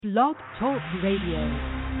Blog Talk Radio.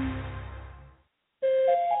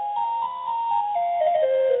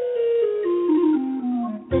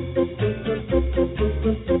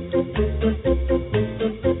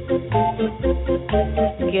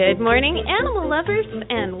 Good morning, animal lovers,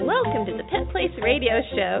 and welcome to the Pet Place Radio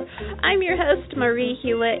Show. I'm your host, Marie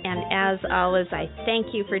Hewitt, and as always, I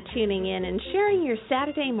thank you for tuning in and sharing your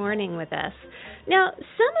Saturday morning with us. Now,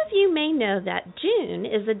 some of you may know that June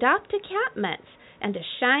is Adopt a Cat Month, and to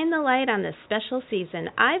shine the light on this special season,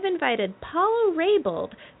 I've invited Paul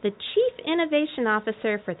Raybould, the Chief Innovation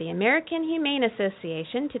Officer for the American Humane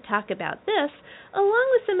Association, to talk about this, along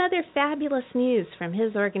with some other fabulous news from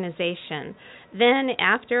his organization. Then,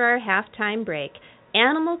 after our halftime break,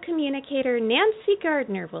 animal communicator Nancy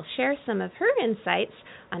Gardner will share some of her insights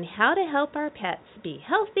on how to help our pets be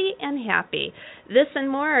healthy and happy. This and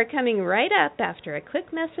more are coming right up after a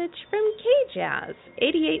quick message from KJAZZ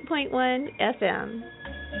 88.1 FM.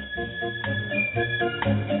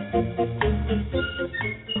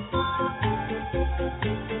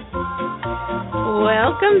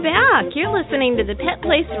 Welcome back. You're listening to the Pet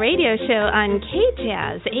Place Radio Show on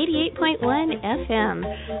KJAZZ 88.1 FM.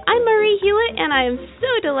 I'm Marie Hewitt, and I am so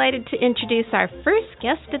delighted to introduce our first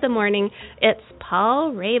guest of the morning. It's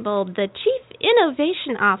Paul Raybould, the Chief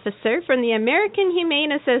Innovation Officer from the American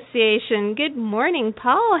Humane Association. Good morning,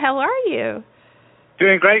 Paul. How are you?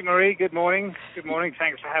 Doing great, Marie. Good morning. Good morning.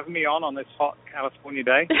 Thanks for having me on this hot California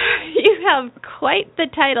day. You have quite the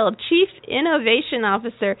title, Chief Innovation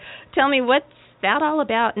Officer. Tell me, what's that all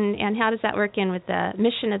about, and how does that work in with the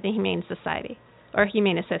mission of the Humane Society or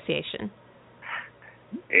Humane Association?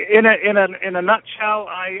 In a nutshell,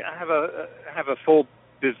 I have a full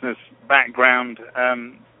business background,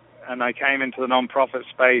 and I came into the nonprofit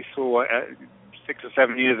space 6 or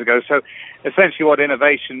 7 years ago. So essentially what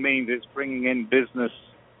innovation means is bringing in business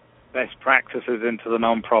best practices into the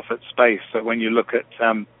nonprofit space. So when you look at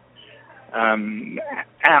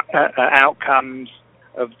outcomes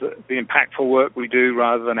of the impactful work we do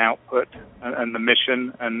rather than output, and the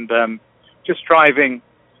mission, and just driving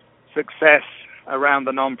success around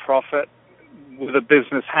the nonprofit with a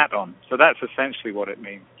business hat on. So that's essentially what it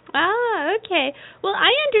means. Ah, okay. Well,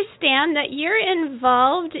 I understand that you're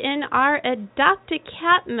involved in our Adopt a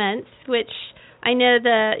Cat Month, which I know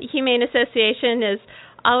the Humane Association is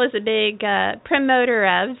always a big promoter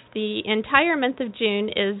of. The entire month of June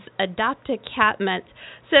is Adopt a Cat Month.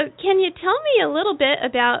 So can you tell me a little bit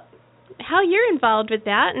about how you're involved with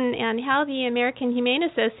that, and how the American Humane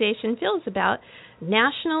Association feels about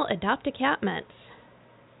National Adopt a Cat Month?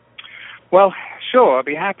 Well, sure, I'd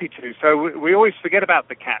be happy to. So we always forget about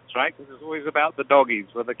the cats, right? Because it's always about the doggies.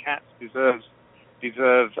 Well, the cats deserve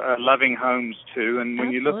loving homes too. And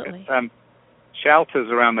when you look at shelters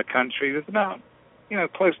around the country, there's about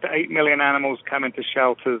close to 8 million animals come into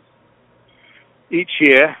shelters each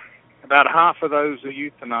year. About half of those are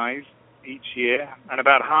euthanized each year, and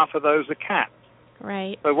about half of those are cats.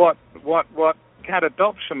 Right. So what Cat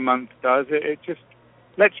Adoption Month does, it just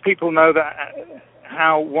lets people know that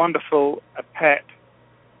how wonderful a pet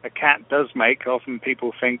a cat does make. Often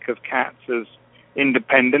people think of cats as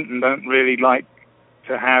independent and don't really like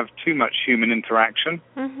to have too much human interaction.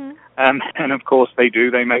 Mm-hmm. And of course they do.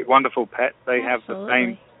 They make wonderful pets. They Absolutely.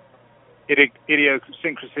 Have the same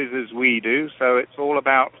idiosyncrasies as we do. So it's all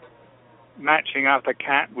about matching up a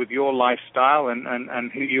cat with your lifestyle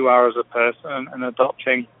and who you are as a person, and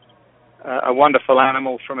adopting a wonderful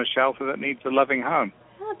animal from a shelter that needs a loving home.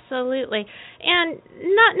 Absolutely. And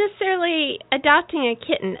not necessarily adopting a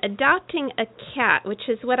kitten, adopting a cat, which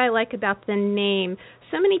is what I like about the name.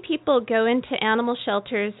 So many people go into animal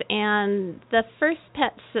shelters, and the first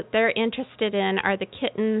pets that they're interested in are the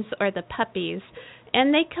kittens or the puppies.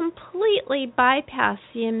 And they completely bypass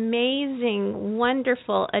the amazing,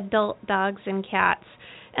 wonderful adult dogs and cats.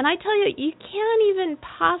 And I tell you, you can't even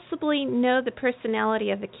possibly know the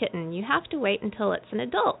personality of a kitten. You have to wait until it's an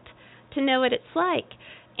adult to know what it's like.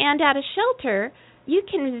 And at a shelter, you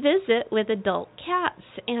can visit with adult cats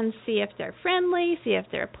and see if they're friendly, see if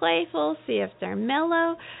they're playful, see if they're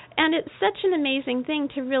mellow. And it's such an amazing thing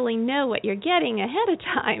to really know what you're getting ahead of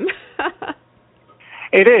time.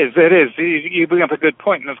 It is. You bring up a good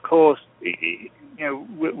point. And of course,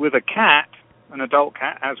 with a cat, an adult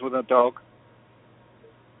cat, as with a dog,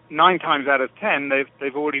 9 times out of 10,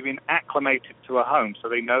 they've already been acclimated to a home. So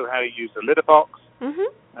they know how to use a litter box.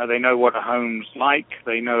 Mm-hmm. They know what a home's like.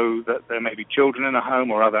 They know that there may be children in a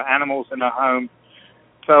home or other animals in a home.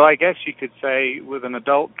 So I guess you could say with an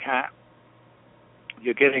adult cat,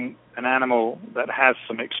 you're getting an animal that has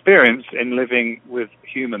some experience in living with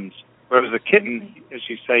humans. Whereas a kitten, as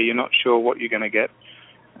you say, you're not sure what you're going to get.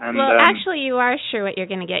 And, well, actually, you are sure what you're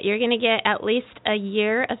going to get. You're going to get at least a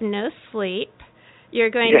year of no sleep. You're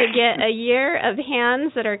going to get a year of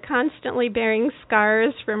hands that are constantly bearing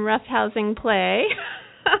scars from roughhousing play.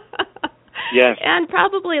 Yes. And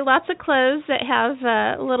probably lots of clothes that have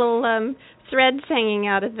little threads hanging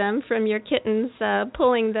out of them from your kittens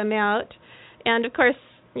pulling them out. And, of course,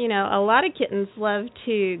 you know, a lot of kittens love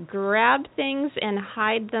to grab things and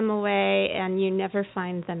hide them away, and you never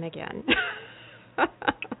find them again.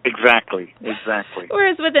 Exactly.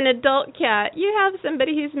 Whereas with an adult cat, you have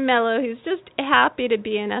somebody who's mellow, who's just happy to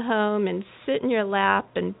be in a home and sit in your lap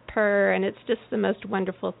and purr, and it's just the most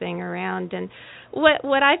wonderful thing around. And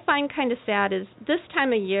what I find kind of sad is this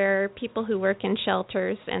time of year, people who work in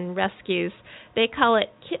shelters and rescues, they call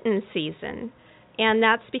it kitten season. And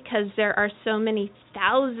that's because there are so many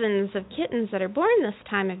thousands of kittens that are born this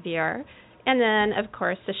time of year. And then, of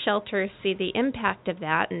course, the shelters see the impact of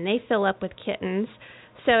that, and they fill up with kittens.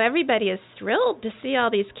 So everybody is thrilled to see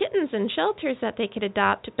all these kittens in shelters that they could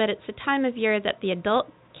adopt, but it's a time of year that the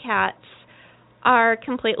adult cats are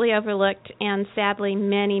completely overlooked, and sadly,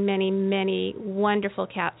 many, many, many wonderful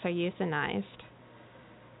cats are euthanized.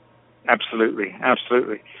 Absolutely.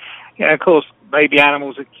 Yeah, of course, baby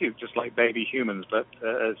animals are cute, just like baby humans, but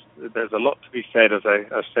there's a lot to be said, as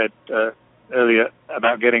I said earlier,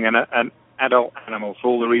 about getting an adult animal for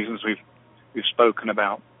all the reasons we've spoken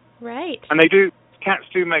about. Right. And cats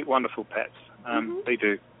do make wonderful pets. They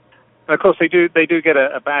do. And of course, they do get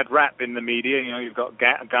a bad rap in the media. You know, you've got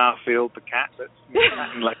Garfield, the cat that's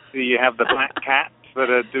and like you have the black cats that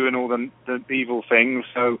are doing all the evil things.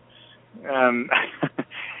 So,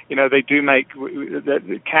 you know, they do make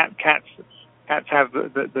the cats have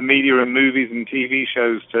the media and movies and TV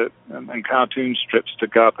shows and cartoon strips to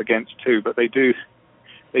go up against too. But they do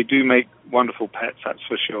make wonderful pets. That's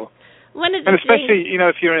for sure. And especially, you know,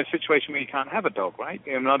 if you're in a situation where you can't have a dog, right?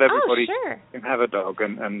 You know, not everybody can have a dog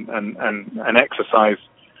and exercise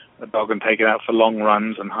a dog and take it out for long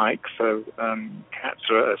runs and hikes. So cats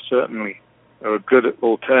are certainly a good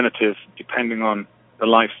alternative depending on the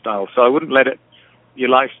lifestyle. So I wouldn't let your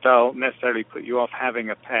lifestyle necessarily put you off having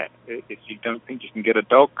a pet if you don't think you can get a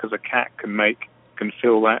dog, because a cat can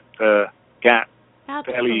fill that gap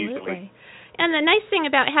fairly easily. And the nice thing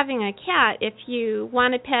about having a cat, if you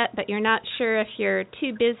want a pet but you're not sure if you're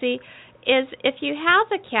too busy, is if you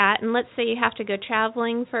have a cat, and let's say you have to go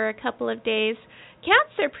traveling for a couple of days,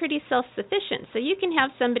 cats are pretty self-sufficient. So you can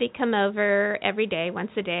have somebody come over every day,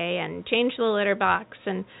 once a day, and change the litter box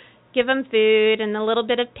and give them food and a little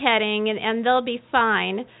bit of petting, and they'll be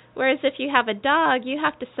fine. Whereas if you have a dog, you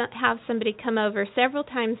have to have somebody come over several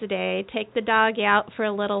times a day, take the dog out for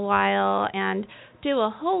a little while, and do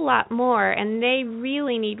a whole lot more, and they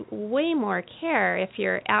really need way more care if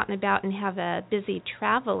you're out and about and have a busy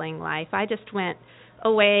traveling life. I just went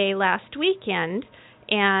away last weekend,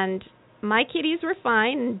 and my kitties were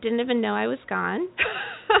fine and didn't even know I was gone.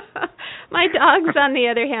 My dogs, on the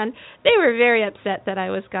other hand, they were very upset that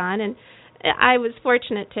I was gone, and I was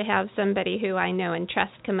fortunate to have somebody who I know and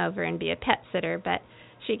trust come over and be a pet sitter, but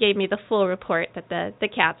she gave me the full report that the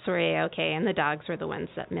cats were A-okay and the dogs were the ones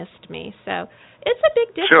that missed me. So it's a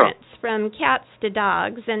big difference from cats to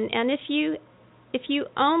dogs. And if you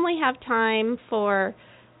only have time for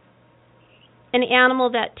an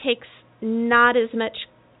animal that takes not as much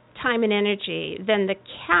time and energy, then the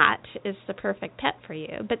cat is the perfect pet for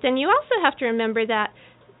you. But then you also have to remember that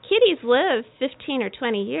kitties live 15 or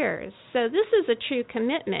 20 years. So this is a true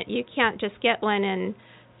commitment. You can't just get one and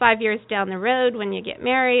 5 years down the road when you get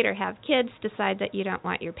married or have kids decide that you don't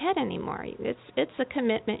want your pet anymore. It's a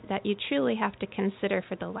commitment that you truly have to consider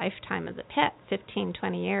for the lifetime of the pet, 15,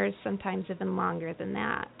 20 years, sometimes even longer than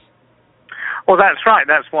that. Well, that's right.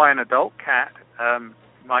 That's why an adult cat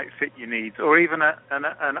might fit your needs, or even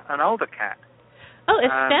an older cat. Oh,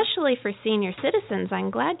 especially for senior citizens. I'm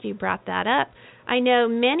glad you brought that up. I know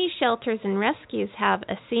many shelters and rescues have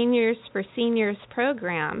a Seniors for Seniors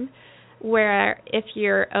program where if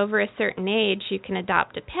you're over a certain age, you can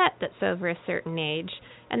adopt a pet that's over a certain age.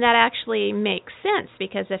 And that actually makes sense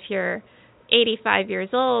because if you're 85 years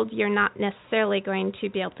old, you're not necessarily going to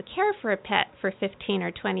be able to care for a pet for 15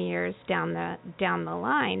 or 20 years down the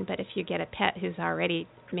line. But if you get a pet who's already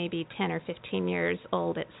maybe 10 or 15 years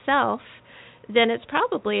old itself, then it's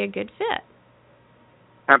probably a good fit.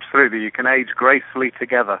 Absolutely. You can age gracefully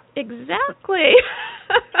together. Exactly.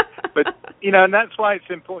 But, you know, and that's why it's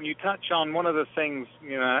important. You touch on one of the things,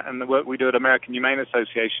 you know, and the work we do at American Humane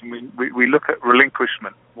Association, we look at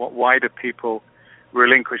relinquishment. Why do people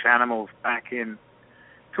relinquish animals back in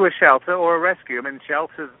to a shelter or a rescue? I mean,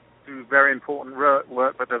 shelters do very important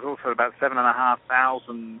work, but there's also about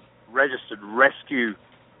 7,500 registered rescue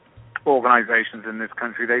organizations in this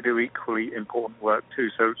country, they do equally important work too.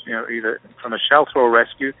 So, either from a shelter or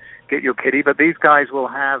rescue, get your kitty. But these guys will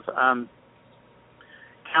have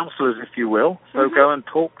counselors, if you will. So go and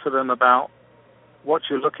talk to them about what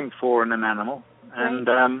you're looking for in an animal, and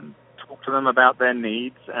talk to them about their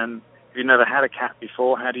needs. And if you've never had a cat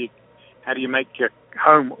before, how do you make your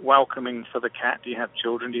home welcoming for the cat? Do you have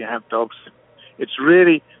children? Do you have dogs? It's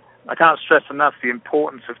really, I can't stress enough the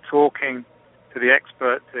importance of talking to the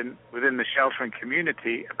experts within the sheltering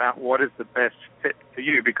community about what is the best fit for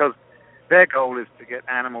you, because their goal is to get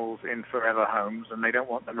animals in forever homes, and they don't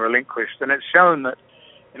want them relinquished. And it's shown that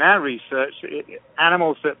in our research,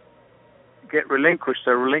 animals that get relinquished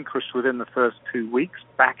are relinquished within the first 2 weeks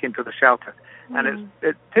back into the shelter. And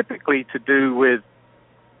it's typically to do with,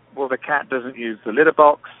 well, the cat doesn't use the litter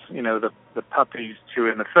box, the puppies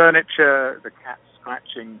chewing the furniture, the cat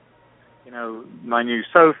scratching, my new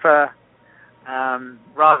sofa,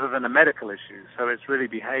 rather than a medical issue. So it's really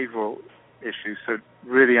behavioral issues. So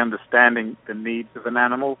really understanding the needs of an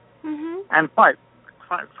animal, and quite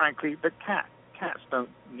frankly, the cats don't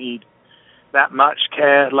need that much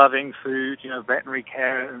care, loving food, veterinary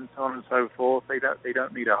care, and so on and so forth. They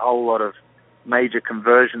don't need a whole lot of major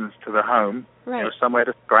conversions to the home. Right. Somewhere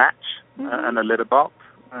to scratch and a litter box.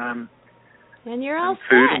 And you're all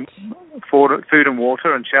set. Food and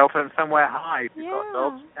water and shelter, and somewhere high. If you've got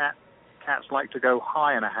dogs, cats like to go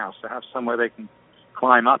high in a house, to have somewhere they can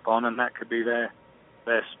climb up on, and that could be their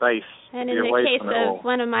space. And in the case of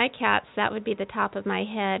one of my cats, that would be the top of my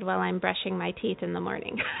head while I'm brushing my teeth in the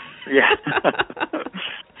morning. Yeah.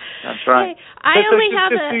 That's right. Hey,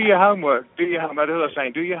 do your homework. Do your homework. That's what I'm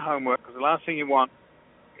saying. Do your homework, because the last thing you want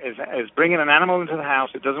is bringing an animal into the house.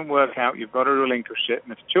 It doesn't work out. You've got to relinquish it.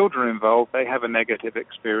 And if children are involved, they have a negative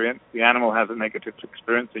experience. The animal has a negative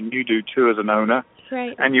experience, and you do too as an owner.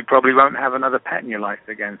 Right. And you probably won't have another pet in your life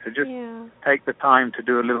again. So just take the time to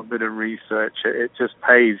do a little bit of research. It just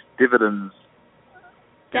pays dividends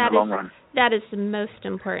in the long run. That is the most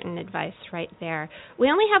important advice right there. We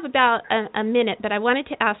only have about a minute, but I wanted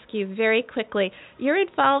to ask you very quickly. You're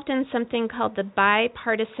involved in something called the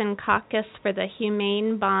Bipartisan Caucus for the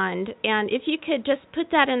Humane Bond, and if you could just put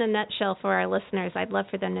that in a nutshell for our listeners, I'd love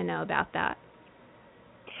for them to know about that.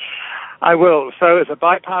 I will. So it's a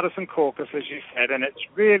bipartisan caucus, as you said, and it's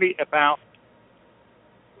really about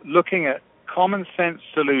looking at common sense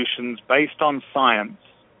solutions based on science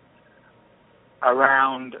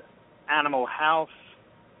around animal health,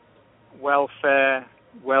 welfare,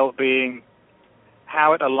 well-being,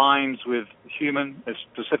 how it aligns with human,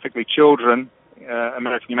 specifically children.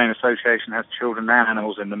 American Humane Association has children and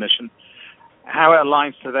animals in the mission. How it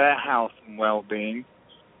aligns to their health and well-being,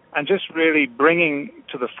 and just really bringing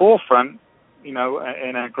to the forefront, in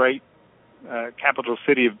our great capital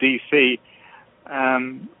city of D.C.,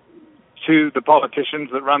 to the politicians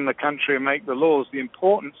that run the country and make the laws, the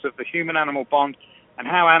importance of the human-animal bond and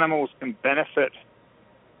how animals can benefit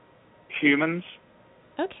humans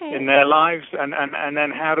in their lives, and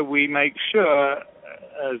then how do we make sure,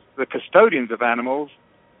 as the custodians of animals,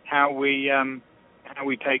 how we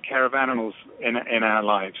take care of animals in our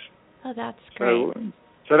lives. Oh, that's great.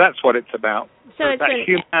 So that's what it's about. So it's that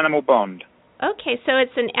human-animal bond. Okay, so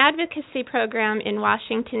it's an advocacy program in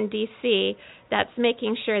Washington, D.C. that's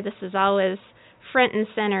making sure this is always front and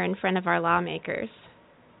center in front of our lawmakers.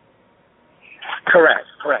 Correct.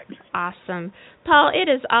 Awesome. Paul, it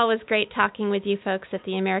is always great talking with you folks at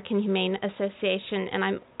the American Humane Association, and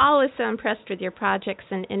I'm always so impressed with your projects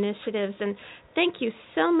and initiatives, and thank you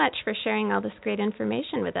so much for sharing all this great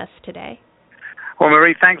information with us today. Well,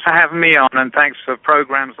 Marie, thanks for having me on, and thanks for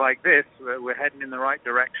programs like this. We're heading in the right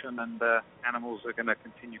direction, and animals are going to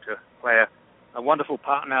continue to play a wonderful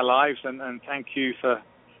part in our lives, and thank you for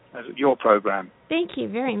your program. Thank you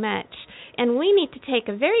very much. And we need to take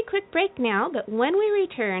a very quick break now, but when we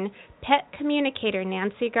return, pet communicator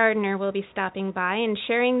Nancy Gardner will be stopping by and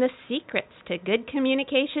sharing the secrets to good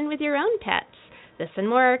communication with your own pets. This and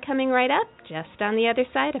more are coming right up, just on the other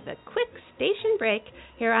side of a quick station break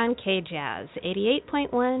here on KJAZZ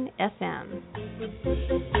 88.1 FM.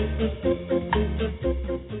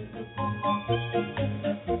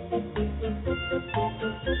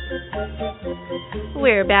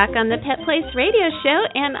 We're back on the Pet Place Radio Show,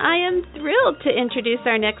 and I am thrilled to introduce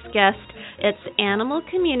our next guest. It's animal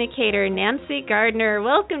communicator Nancy Gardner.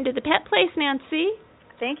 Welcome to the Pet Place, Nancy.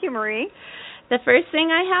 Thank you, Marie. The first thing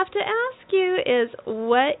I have to ask you is,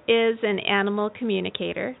 what is an animal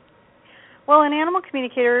communicator? Well, an animal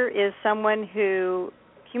communicator is someone who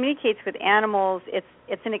communicates with animals.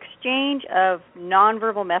 It's an exchange of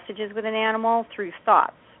nonverbal messages with an animal through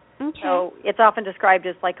thoughts. Okay. So it's often described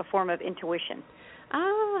as like a form of intuition.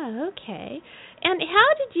 Ah, okay. And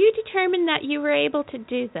how did you determine that you were able to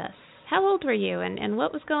do this? How old were you, and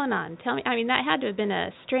what was going on? Tell me. I mean, that had to have been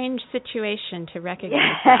a strange situation to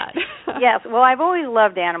recognize that. Yes. Well, I've always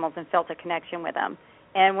loved animals and felt a connection with them.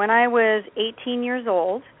 And when I was 18 years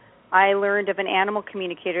old, I learned of an animal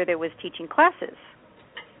communicator that was teaching classes.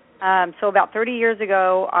 So about 30 years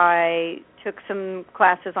ago, I took some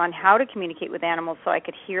classes on how to communicate with animals so I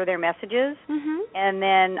could hear their messages. Mm-hmm. And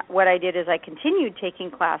then what I did is I continued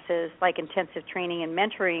taking classes like intensive training and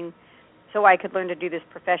mentoring so I could learn to do this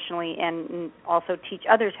professionally and also teach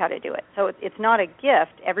others how to do it. So it's not a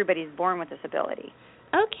gift. Everybody's born with this ability.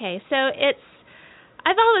 Okay, so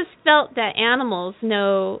I've always felt that animals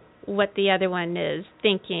know what the other one is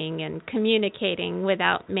thinking and communicating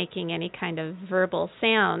without making any kind of verbal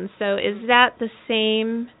sound. So is that the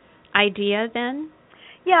same idea then?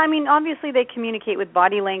 Yeah, I mean, obviously they communicate with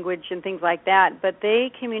body language and things like that, but they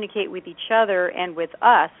communicate with each other and with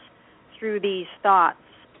us through these thoughts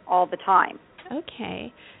all the time.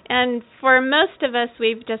 Okay. And for most of us,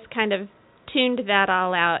 we've just kind of tuned that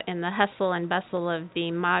all out in the hustle and bustle of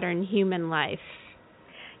the modern human life.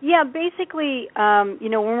 Yeah, basically, when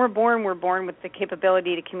we're born with the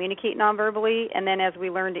capability to communicate nonverbally, and then as we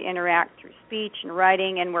learn to interact through speech and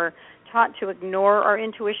writing, and we're taught to ignore our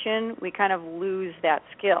intuition, we kind of lose that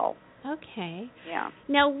skill. Okay. Yeah.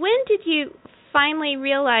 Now, when did you finally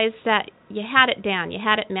realize that you had it down, you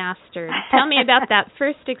had it mastered? Tell me about that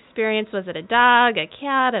first experience. Was it a dog, a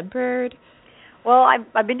cat, a bird? Well,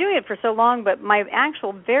 I've been doing it for so long, but my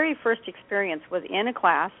actual very first experience was in a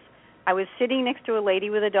class. I was sitting next to a lady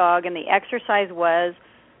with a dog, and the exercise was,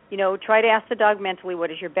 try to ask the dog mentally, what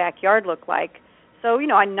does your backyard look like? So,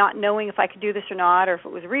 I'm not knowing if I could do this or not or if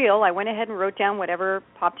it was real, I went ahead and wrote down whatever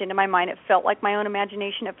popped into my mind. It felt like my own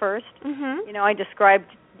imagination at first. Mm-hmm. I described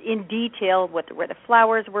in detail where the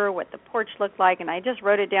flowers were, what the porch looked like, and I just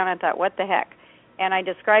wrote it down and thought, what the heck? And I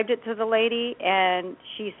described it to the lady, and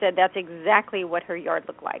she said that's exactly what her yard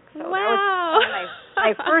looked like. So wow. That was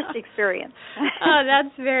my first experience. Oh,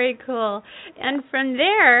 that's very cool. And from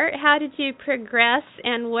there, how did you progress,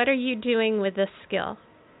 and what are you doing with this skill?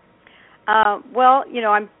 Well,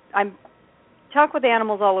 I'm talk with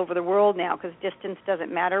animals all over the world now because distance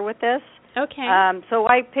doesn't matter with this. Okay. So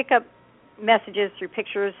I pick up messages through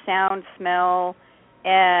pictures, sound, smell,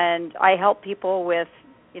 and I help people with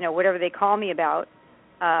whatever they call me about.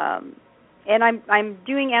 And I'm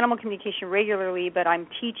doing animal communication regularly, but I'm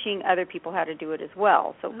teaching other people how to do it as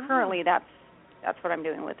well. So currently that's what I'm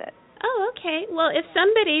doing with it. Oh, okay. Well, if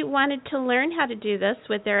somebody wanted to learn how to do this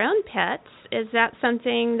with their own pets, is that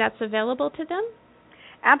something that's available to them?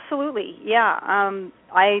 Absolutely, yeah.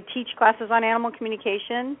 I teach classes on animal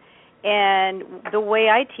communication, and the way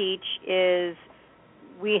I teach is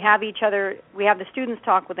we have the students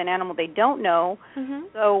talk with an animal they don't know. Mm-hmm.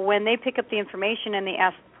 So when they pick up the information and they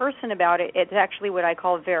ask the person about it, it's actually what I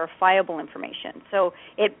call verifiable information. So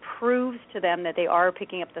it proves to them that they are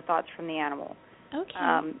picking up the thoughts from the animal. Okay.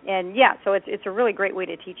 So it's a really great way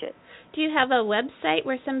to teach it. Do you have a website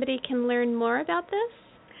where somebody can learn more about this?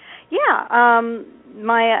 Yeah,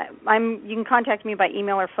 you can contact me by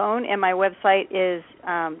email or phone, and my website is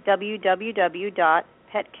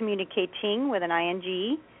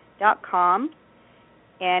www.petcommunicating.com,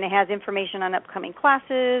 and it has information on upcoming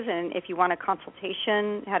classes, and if you want a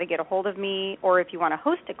consultation, how to get a hold of me, or if you want to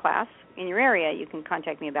host a class in your area, you can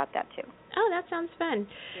contact me about that too. Oh, that sounds fun.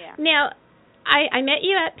 Yeah. Now, I met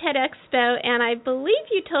you at Pet Expo, and I believe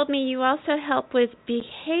you told me you also help with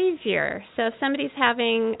behavior. So if somebody's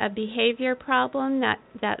having a behavior problem, that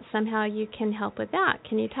somehow you can help with that.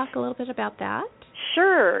 Can you talk a little bit about that?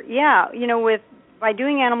 Sure, yeah. By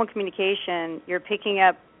doing animal communication, you're picking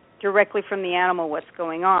up directly from the animal what's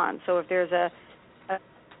going on. So if there's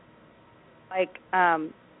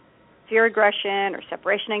fear, aggression, or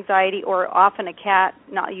separation anxiety, or often a cat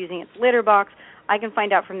not using its litter box, I can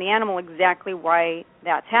find out from the animal exactly why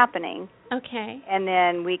that's happening. Okay. And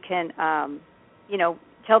then we can,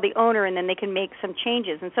 tell the owner, and then they can make some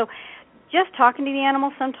changes. And so just talking to the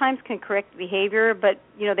animal sometimes can correct behavior, but,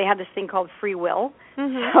 they have this thing called free will.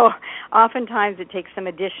 Mm-hmm. So oftentimes it takes some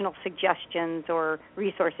additional suggestions or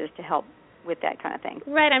resources to help with that kind of thing.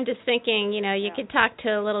 Right, I'm just thinking, you could talk to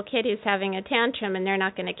a little kid who's having a tantrum and they're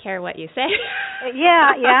not going to care what you say.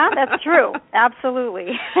 Yeah, that's true.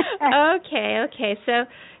 Absolutely. Okay. So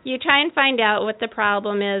you try and find out what the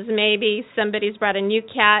problem is. Maybe somebody's brought a new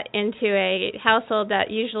cat into a household that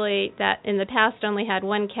in the past only had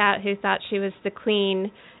one cat who thought she was the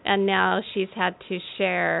queen, and now she's had to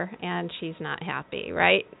share, and she's not happy,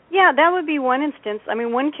 right? Yeah, that would be one instance. I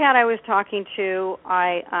mean, one cat I was talking to,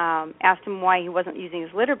 I asked him why he wasn't using his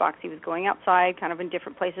litter box. He was going outside, kind of in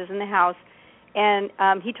different places in the house, and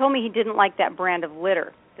he told me he didn't like that brand of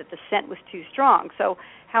litter, that the scent was too strong. So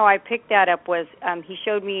how I picked that up was he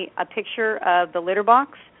showed me a picture of the litter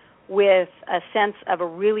box with a sense of a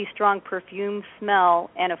really strong perfume smell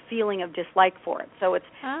and a feeling of dislike for it. So it's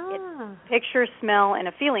picture, smell, and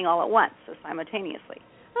a feeling all at once, so simultaneously.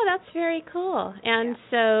 Oh, that's very cool. And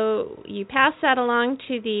so you pass that along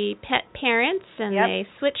to the pet parents, and they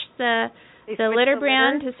switch the litter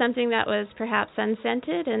brand to something that was perhaps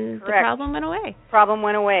unscented, and the problem went away. Problem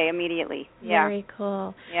went away immediately. Yeah. Very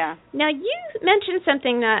cool. Yeah. Now, you mentioned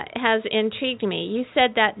something that has intrigued me. You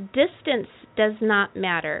said that distance does not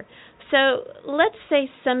matter. So let's say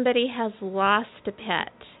somebody has lost a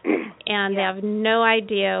pet and they have no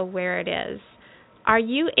idea where it is. Are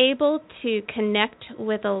you able to connect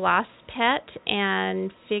with a lost pet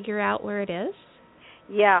and figure out where it is?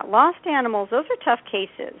 Yeah, lost animals, those are tough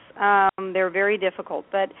cases. They're very difficult.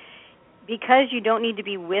 But because you don't need to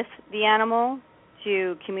be with the animal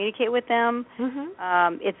to communicate with them,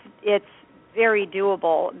 it's very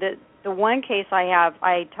doable. The one case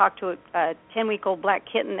I talked to a 10-week-old black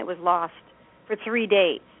kitten that was lost for 3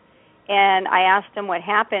 days. And I asked him what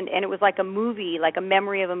happened, and it was like a movie, like a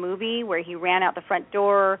memory of a movie, where he ran out the front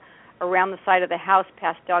door, around the side of the house,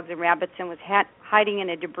 past dogs and rabbits, and was hiding in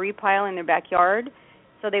a debris pile in their backyard.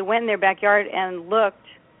 So they went in their backyard and looked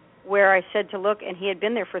where I said to look, and he had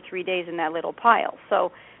been there for 3 days in that little pile.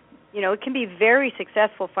 So, it can be very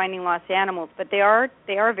successful finding lost animals, but they are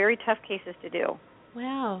very tough cases to do.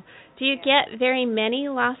 Wow. Do you get very many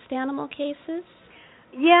lost animal cases?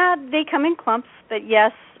 Yeah, they come in clumps, but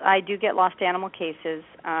yes, I do get lost animal cases.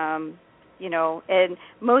 And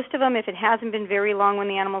most of them, if it hasn't been very long when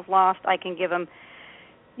the animal's lost, I can give them,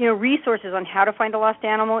 resources on how to find a lost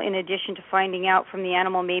animal, in addition to finding out from the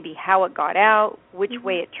animal maybe how it got out, which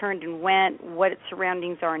way it turned and went, what its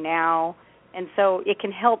surroundings are now, and so it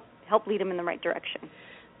can help lead them in the right direction.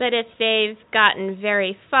 But if they've gotten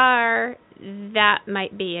very far, that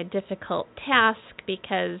might be a difficult task,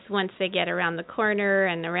 because once they get around the corner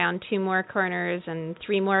and around 2 more corners and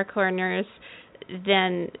 3 more corners,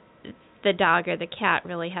 then the dog or the cat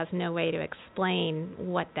really has no way to explain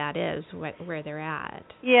what that is, where they're at.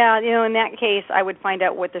 Yeah, in that case, I would find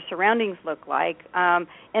out what the surroundings look like.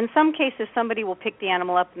 In some cases, somebody will pick the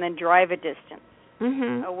animal up and then drive a distance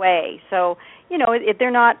away. So, if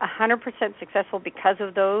they're not 100% successful because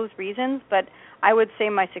of those reasons, but I would say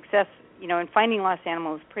my success, in finding lost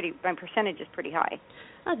animals, my percentage is pretty high.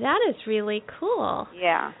 Oh, that is really cool.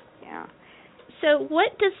 Yeah. So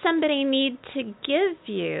what does somebody need to give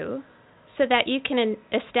you so that you can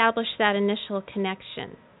establish that initial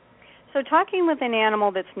connection? So talking with an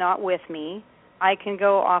animal that's not with me, I can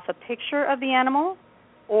go off a picture of the animal,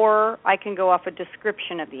 or I can go off a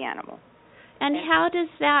description of the animal. And how does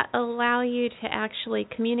that allow you to actually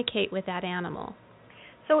communicate with that animal?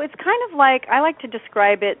 So it's kind of like, I like to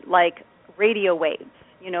describe it like radio waves.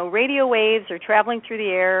 Radio waves are traveling through the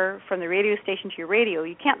air from the radio station to your radio.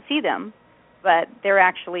 You can't see them, but they're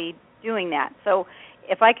actually doing that. So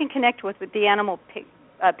if I can connect with the animal,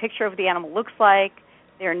 a picture of the animal looks like,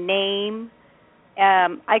 their name,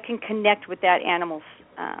 I can connect with that animal's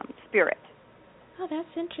spirit. Oh,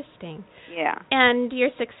 that's interesting. Yeah. And your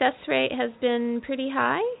success rate has been pretty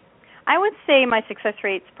high? I would say my success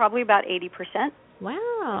rate's probably about 80%.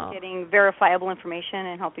 Wow. Getting verifiable information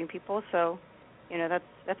and helping people, so,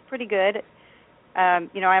 that's pretty good. I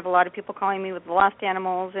have a lot of people calling me with lost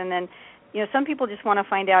animals, and then, some people just want to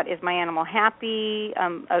find out, is my animal happy?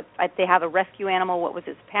 If they have a rescue animal, what was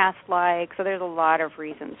its past like? So there's a lot of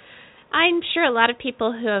reasons. I'm sure a lot of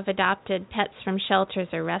people who have adopted pets from shelters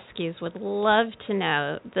or rescues would love to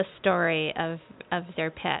know the story of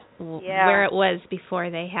their pet, where it was before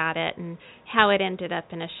they had it, and how it ended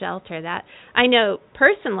up in a shelter. That I know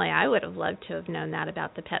personally, I would have loved to have known that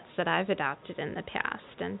about the pets that I've adopted in the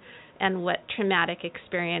past, and what traumatic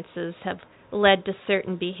experiences have led to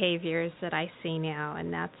certain behaviors that I see now,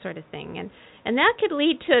 and that sort of thing. And that could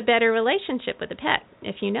lead to a better relationship with the pet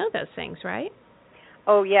if you know those things, right?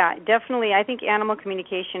 Oh, yeah, definitely. I think animal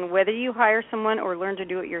communication, whether you hire someone or learn to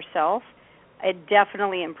do it yourself, it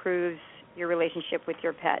definitely improves your relationship with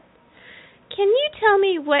your pet. Can you tell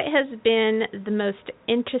me what has been the most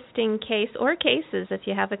interesting case, or cases, if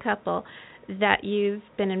you have a couple, that you've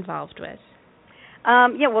been involved with?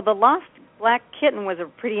 The black kitten was a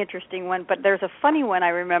pretty interesting one, but there's a funny one I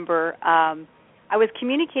remember. I was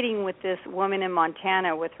communicating with this woman in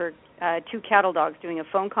Montana with her 2 cattle dogs doing a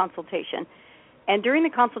phone consultation. And during the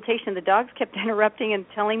consultation, the dogs kept interrupting and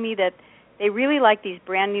telling me that they really liked these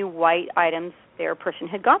brand new white items their person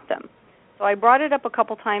had got them. So I brought it up a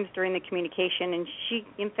couple times during the communication, and she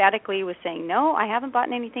emphatically was saying, no, I haven't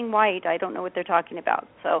bought anything white. I don't know what they're talking about.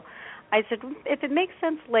 So I said, if it makes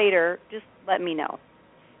sense later, just let me know.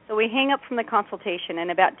 So we hang up from the consultation, and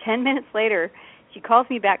about 10 minutes later, she calls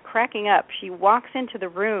me back cracking up. She walks into the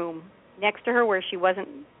room next to her where she wasn't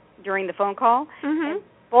during the phone call, and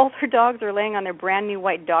both her dogs are laying on their brand new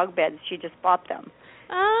white dog beds. She just bought them.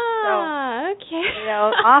 Okay.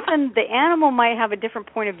 Often the animal might have a different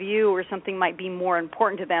point of view, or something might be more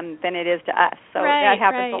important to them than it is to us. So that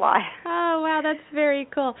happens a lot. Oh, wow, that's very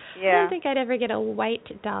cool. Yeah. I don't think I'd ever get a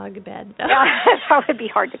white dog bed, though. Yeah, that would be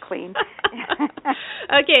hard to clean.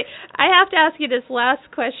 Okay, I have to ask you this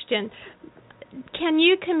last question. Can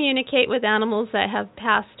you communicate with animals that have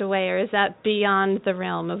passed away, or is that beyond the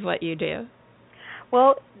realm of what you do?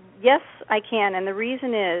 Well, yes, I can, and the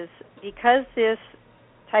reason is because this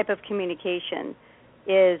type of communication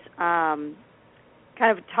is kind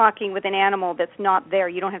of talking with an animal that's not there.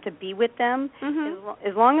 You don't have to be with them.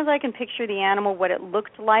 As long as I can picture the animal, what it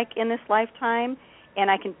looked like in this lifetime, and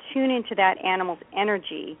I can tune into that animal's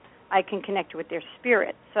energy, I can connect with their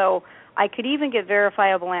spirit. So I could even get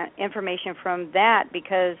verifiable information from that,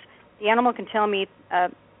 because the animal can tell me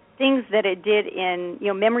things that it did in,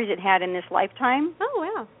 memories it had in this lifetime. Oh,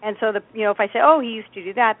 wow. And so, if I say, oh, he used to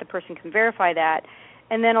do that, the person can verify that.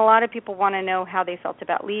 And then a lot of people want to know how they felt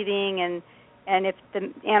about leaving, and if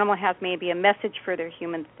the animal has maybe a message for their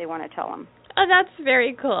human that they want to tell them. Oh, that's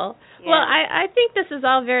very cool. Yeah. Well, I think this is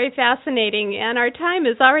all very fascinating, and our time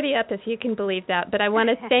is already up, if you can believe that. But I want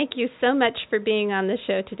to thank you so much for being on the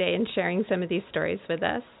show today and sharing some of these stories with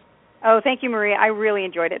us. Oh, thank you, Maria. I really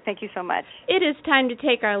enjoyed it. Thank you so much. It is time to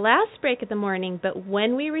take our last break of the morning, but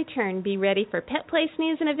when we return, be ready for Pet Place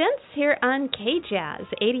News and Events here on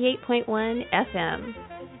KJAZZ 88.1 FM.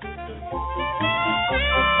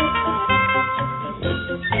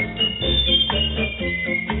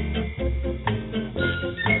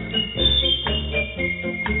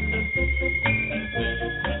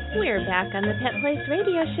 We're back on the Pet Place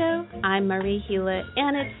Radio Show. I'm Marie Hewlett,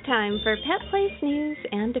 and it's time for Pet Place News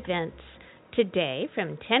and Events. Today,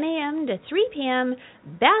 from 10 a.m. to 3 p.m.,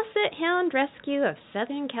 Basset Hound Rescue of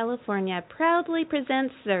Southern California proudly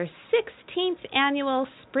presents their 16th annual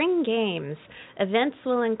Spring Games. Events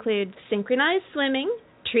will include synchronized swimming,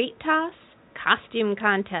 treat toss, costume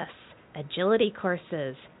contests, agility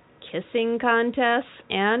courses, kissing contests,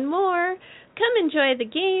 and more. Come enjoy the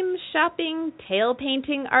games, shopping, tail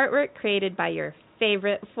painting artwork created by your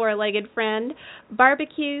favorite four-legged friend,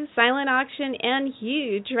 barbecue, silent auction, and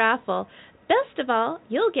huge raffle. Best of all,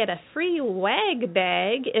 you'll get a free WAG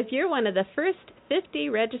bag if you're one of the first 50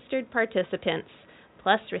 registered participants.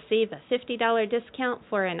 Plus, receive a $50 discount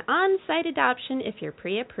for an on-site adoption if you're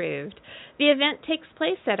pre-approved. The event takes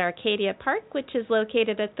place at Arcadia Park, which is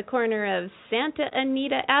located at the corner of Santa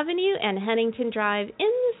Anita Avenue and Huntington Drive in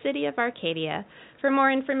the city of Arcadia. For more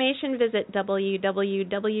information, visit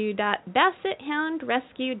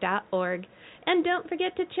www.bassethoundrescue.org. And don't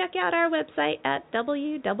forget to check out our website at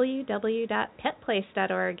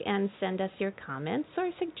www.petplace.org and send us your comments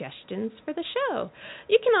or suggestions for the show.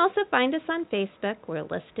 You can also find us on Facebook. We're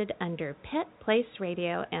listed under Pet Place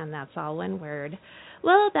Radio, and that's all one word.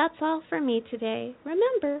 Well, that's all for me today.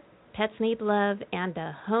 Remember, pets need love and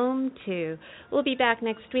a home, too. We'll be back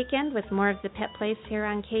next weekend with more of the Pet Place here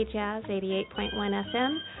on KJAZZ 88.1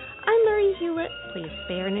 FM. I'm Marie Hewlett. Please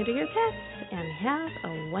spay or neuter your pets and have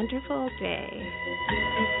a wonderful day.